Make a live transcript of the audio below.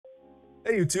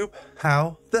Hey YouTube,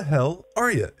 how the hell are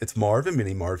you? It's Marv and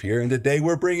Mini Marv here, and today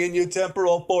we're bringing you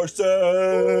Temporal Forces!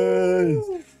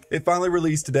 Woo! It finally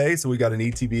released today, so we got an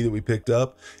ETB that we picked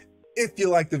up. If you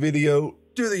like the video,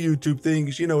 do the YouTube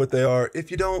things, you know what they are. If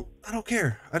you don't, I don't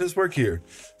care. I just work here.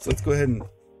 So let's go ahead and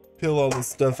peel all this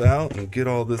stuff out and get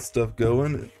all this stuff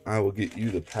going. I will get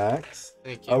you the packs.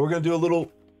 Thank you. We're gonna do a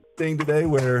little thing today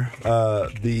where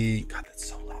God, that's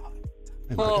so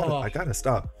loud. I gotta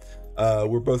stop.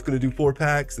 We're both going to do 4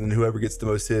 packs, and whoever gets the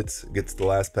most hits gets the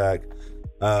last pack.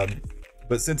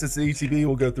 But since it's the ETB,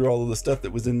 we'll go through all of the stuff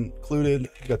that was included.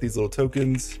 We got these little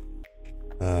tokens.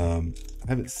 I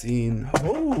haven't seen.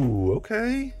 Oh,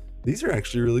 okay. These are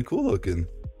actually really cool looking.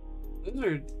 Those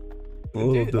are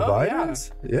little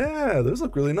dividers. Oh, yeah, those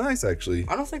look really nice, actually.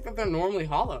 I don't think that they're normally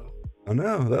hollow. I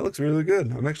know, that looks really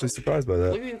good. I'm actually surprised by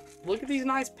that. Look at these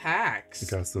nice packs. We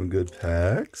got some good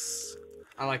packs.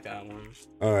 I like that one.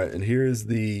 All right, and here's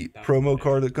the promo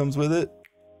card that comes with it.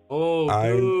 Oh,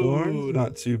 Iron Thorns,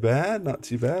 not too bad, not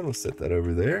too bad. We'll set that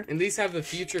over there. And these have the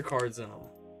future cards in them.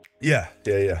 Yeah.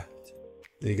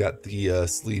 You got the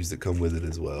sleeves that come with it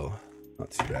as well. Not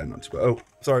too bad, not too bad. Oh,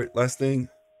 sorry, last thing,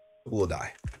 a little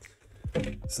die.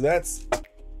 So that's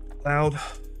loud,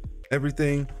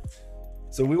 everything.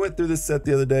 So we went through this set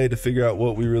the other day to figure out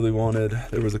what we really wanted.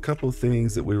 There was a couple of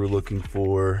things that we were looking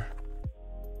for.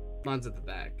 Mine's at the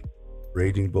back.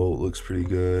 Raging Bolt looks pretty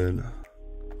good.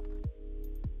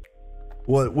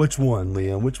 Which one,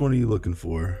 Liam? Which one are you looking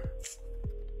for?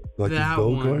 Like that these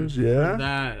gold one. cards? Yeah.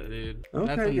 That, dude. Okay,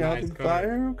 That's a nice card.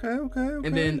 Fire. Okay.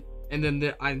 And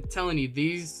then I'm telling you,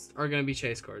 these are gonna be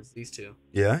chase cards. These two.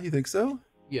 Yeah, you think so?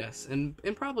 Yes, and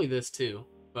probably this too.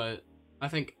 But I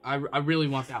think I really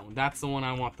want that one. That's the one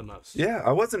I want the most. Yeah,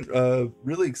 I wasn't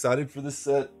really excited for this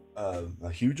set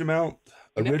a huge amount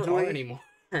originally. Never are anymore.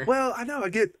 Well, I know, I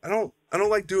don't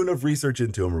like doing enough research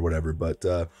into them or whatever, but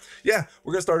yeah,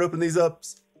 we're gonna start opening these up.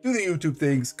 Do the YouTube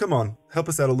things. Come on, help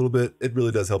us out a little bit. It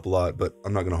really does help a lot, but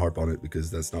I'm not gonna harp on it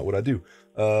because that's not what I do.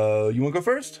 You wanna go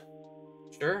first?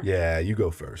 Sure. Yeah, you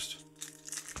go first.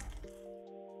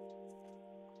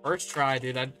 First try,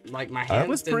 dude. I like my hands. That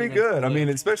was pretty good. I mean,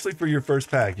 especially for your first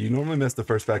pack. You normally mess the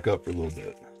first pack up for a little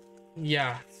bit.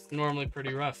 Yeah, it's normally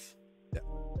pretty rough. Yeah.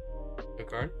 Good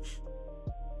card.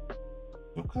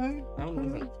 Okay. That one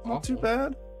wasn't not too awful.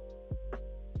 bad.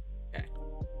 Okay.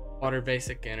 Water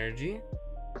basic energy.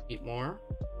 Eat more.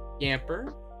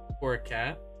 Yamper. Poor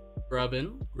cat.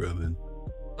 Grubbin.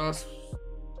 Sauce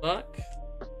buck.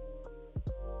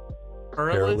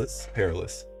 Perilous.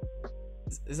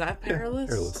 Is that perilous?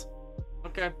 Yeah, perilous.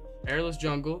 Okay. Perilous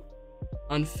jungle.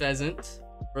 Unpheasant.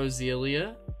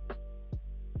 Roselia.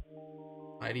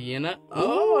 Hyena.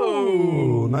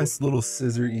 Oh, nice little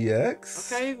scissor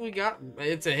EX. Okay,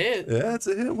 it's a hit. Yeah, it's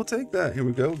a hit. We'll take that. Here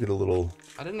we go. Get a little.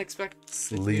 I didn't expect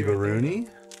Sleeve-a-rooney.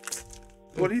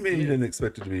 What do you mean you didn't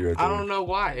expect it to be right there? I don't know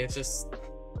why. It's just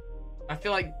I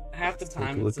feel like half the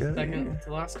time it's the second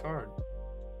to last card.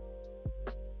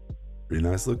 Pretty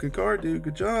nice looking card, dude.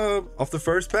 Good job. Off the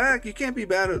first pack. You can't be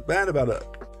bad about it.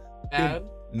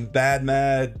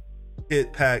 Mad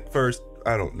hit pack first.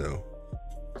 I don't know.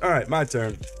 All right, my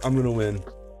turn. I'm gonna win.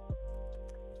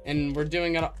 And we're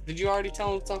doing it. Did you already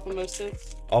tell him it's off of most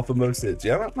hits? Off of most hits.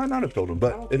 Yeah, I might not have told him,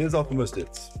 but it is off of most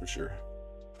hits for sure.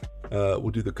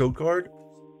 We'll do the code card.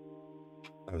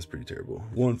 That was pretty terrible.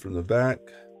 One from the back.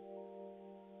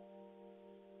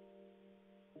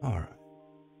 All right.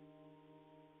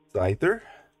 Scyther,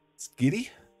 Skitty,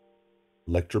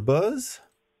 Electabuzz,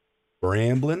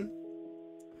 Bramblin,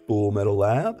 Full Metal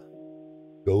Lab,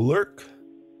 Golurk,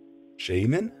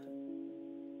 Shaman,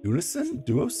 Duason?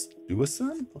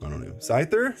 I don't know.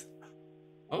 Scyther?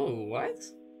 Oh, what?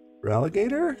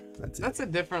 Alligator? That's a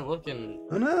different looking.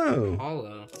 I know.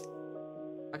 Hollow.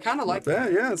 I kind of like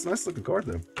that. Yeah, it's a nice looking card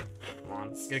though. Come on,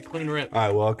 let's get a clean rip. All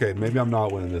right, well, okay, maybe I'm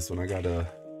not winning this one. I got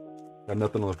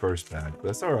nothing on the first pack, but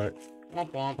that's all right.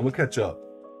 Womp womp. I'm gonna catch up.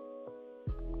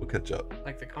 We'll catch up.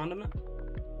 Like the condiment?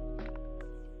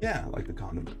 Yeah, I like the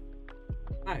condiment.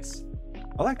 Nice.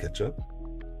 I like ketchup.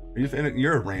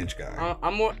 You're a ranch guy.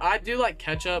 I do like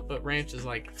ketchup, but ranch is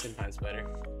like 10 times better.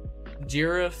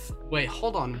 Giraffe. Wait,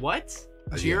 hold on. What?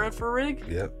 Girafarig?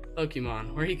 Yep.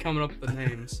 Pokemon. Where are you coming up with the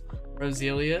names?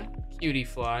 Roselia. Cutie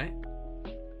Fly.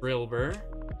 Brilbur.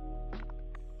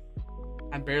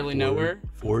 I barely know her.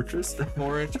 Fortress.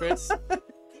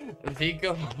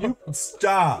 Vico.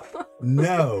 Stop.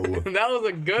 No. That was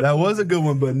a good That was a good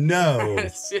one, but no.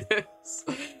 Yes.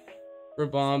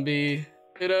 Rabombi.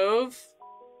 Pidove.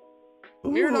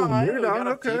 Miradon,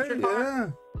 okay,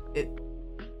 yeah.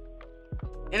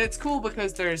 And it's cool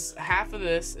because there's half of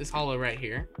this is hollow right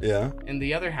here. Yeah. And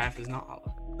the other half is not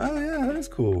hollow. Oh yeah, that is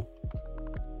cool.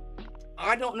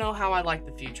 I don't know how I like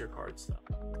the future cards though.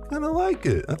 Kind of like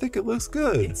it. I think it looks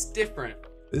good. It's different.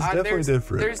 It's definitely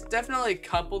different. There's definitely a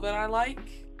couple that I like.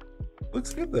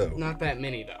 Looks good though. Not that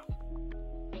many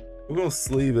though. We're gonna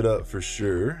sleeve it up for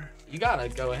sure. You gotta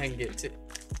go ahead and get to.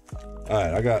 All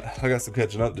right, I got some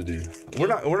catching up to do. We're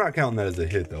not counting that as a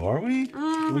hit though, are we?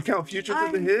 Do we count futures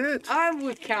as a hit? I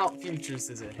would count futures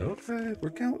as a hit. Okay,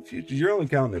 we're counting futures. You're only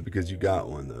counting it because you got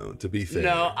one though. To be fair.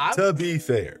 No, to be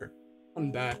fair.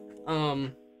 I'm back.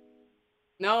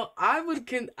 No, I would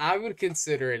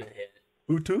consider it a hit.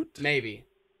 Hoot. Maybe.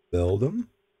 Beldum.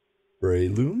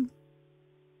 Breloom.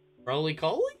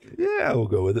 Roly-Coly? Yeah, we'll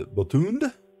go with it.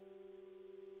 Baltooned.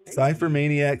 Cypher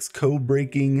Maniac's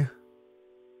code-breaking.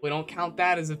 We don't count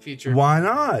that as a feature. Why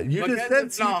not? You Because just said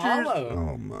it's not futures. hollow.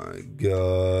 Oh my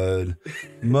god.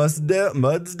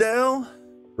 Mudsdale?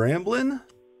 Bramblin?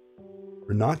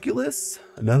 Renoculus?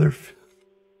 Another.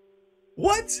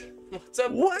 What? What's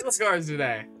up with those cards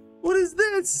today? What is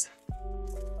this?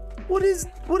 What is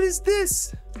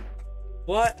this?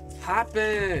 What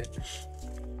happened?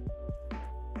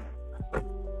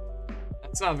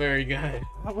 That's not very good.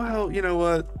 Well, you know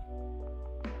what?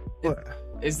 What?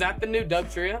 Is that the new Dub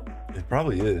Trio? It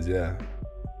probably is, yeah.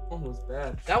 Almost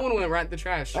bad. That one went right in the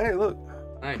trash. Hey, look.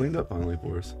 Nice. Cleaned up finally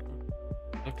for us.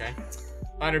 Okay.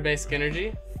 Fighter Basic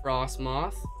Energy, Frost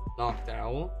Moth, Knocked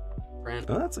Owl, Brent.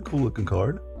 Oh, that's a cool looking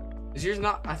card. Is yours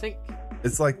not? I think.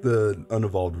 It's like the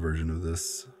unevolved version of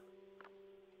this.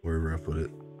 Wherever I put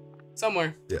it.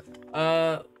 Somewhere.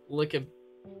 Yeah. Lick.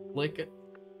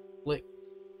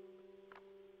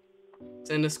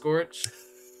 Scorch,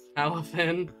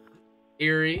 Halifin,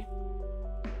 Eerie,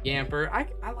 Yamper.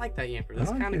 I like that Yamper.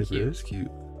 That's kind of cute. It's cute.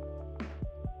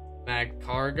 Mag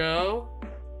Cargo,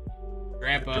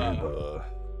 Grandpa.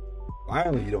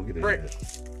 Finally, you don't get a hit.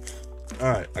 All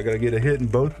right, I gotta get a hit in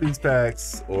both these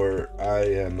packs, or I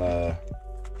am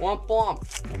Womp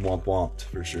womp. I'm womp-womped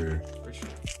for sure. For sure.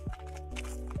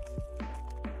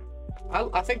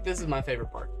 I think this is my favorite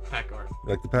pack art.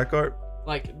 Like the pack art?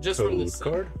 Like just Code from this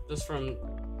card? just from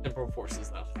Temporal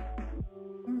Forces though.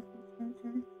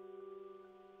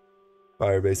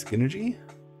 Fire Basic Energy,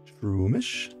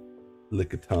 Shroomish,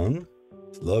 Lickitung,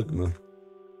 Slugma.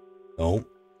 Don't.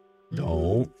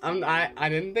 I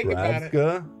didn't think about it.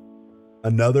 Ravka,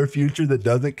 another future that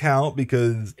doesn't count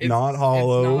because not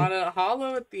hollow. It's not a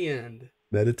hollow at the end.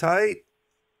 Metatite,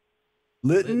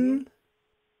 Litten,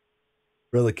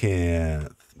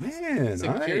 Relicanth. Man,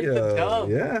 Secured the dub.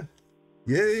 Yeah.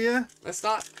 It's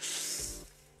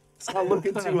not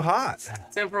looking too hot.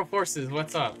 Temporal Forces,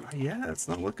 what's up? Yeah, it's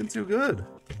not looking too good.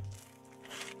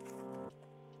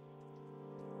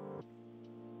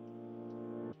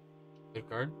 Good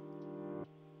card.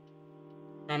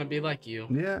 Trying to be like you.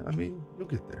 Yeah, I mean, you'll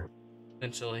get there.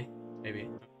 Eventually. Maybe.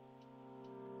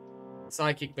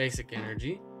 Psychic Basic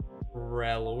Energy.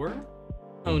 Rellor.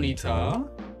 Ponyta.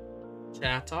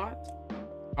 Chatot.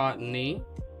 Cottony.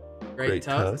 Great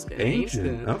Tusk.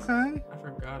 Ancient. Okay. I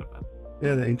forgot about that.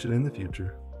 Yeah, the ancient in the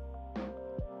future.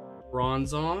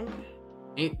 Bronzong.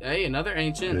 Hey, another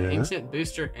ancient. Yeah. Ancient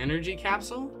Booster Energy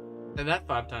Capsule. Say that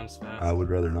 5 times fast. I would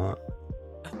rather not.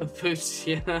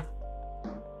 Fuchsia.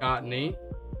 Cottony.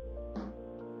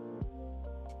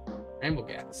 Rainbow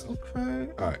Gas.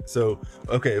 Okay. All right. So,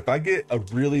 if I get a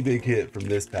really big hit from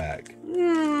this pack,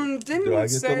 Didn't do I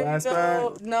get the last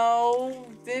pack? No,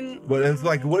 didn't. But it's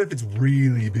like, what if it's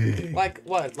really big? Like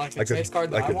what? Like a chase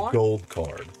card that like I a want? gold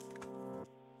card.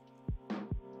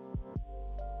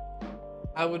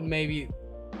 I would maybe.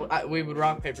 We would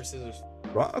rock, paper, scissors.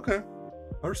 Right. Okay.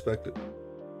 I respect it.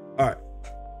 All right.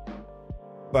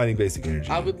 Fighting Basic Energy.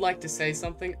 I would like to say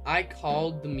something. I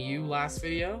called the Mew last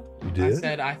video. You did? I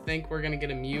said I think we're gonna get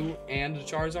a Mew and a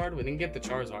Charizard. We didn't get the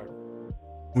Charizard.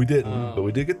 We didn't, but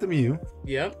we did get the Mew.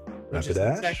 Yep. Which is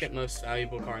Rapidash. the second most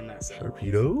valuable card in that set.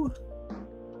 Torpedo.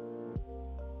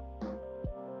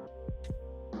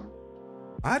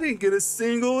 I didn't get a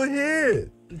single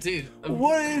hit. Dude.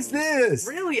 What is this?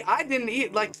 Really? I didn't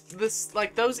eat like this.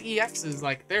 Like those EXs.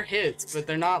 Like they're hits, but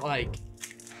they're not like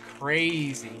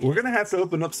crazy. We're gonna have to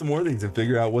open up some more of these and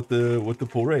figure out what the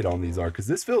pull rate on these are, because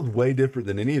this feels way different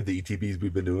than any of the ETBs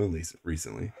we've been doing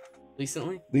recently.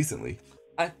 Recently.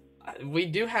 We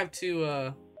do have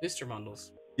 2 booster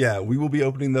bundles. Yeah, we will be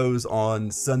opening those on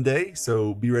Sunday,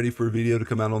 so be ready for a video to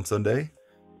come out on Sunday.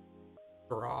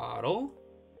 Throttle.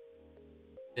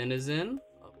 Denizen.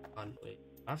 Oh, wait.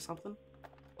 I have something.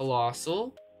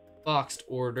 Colossal. Boxed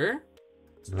Order.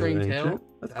 Springtail.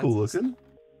 That's cool looking.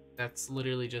 That's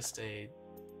literally just a.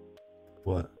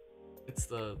 What? It's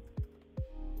the.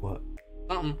 What?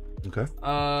 Something. Okay.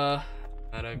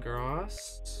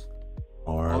 Metagross.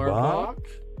 Arbok.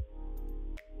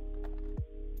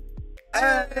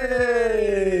 A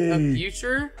Hey!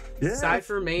 future Yeah.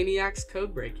 Cypher Maniac's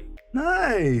code breaking.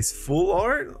 Nice. Full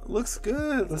art. Looks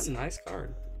good. That's Let's a nice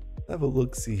card. have a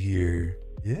look-see here.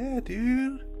 Yeah,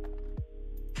 dude.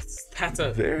 That's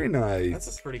a Very nice.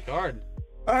 That's a pretty card.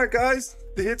 All right, guys.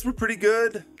 The hits were pretty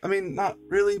good. I mean, not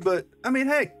really, but I mean,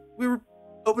 hey, we were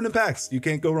opening packs. You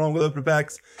can't go wrong with opening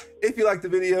packs. If you like the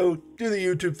video, do the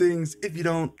YouTube things. If you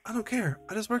don't, I don't care.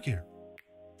 I just work here.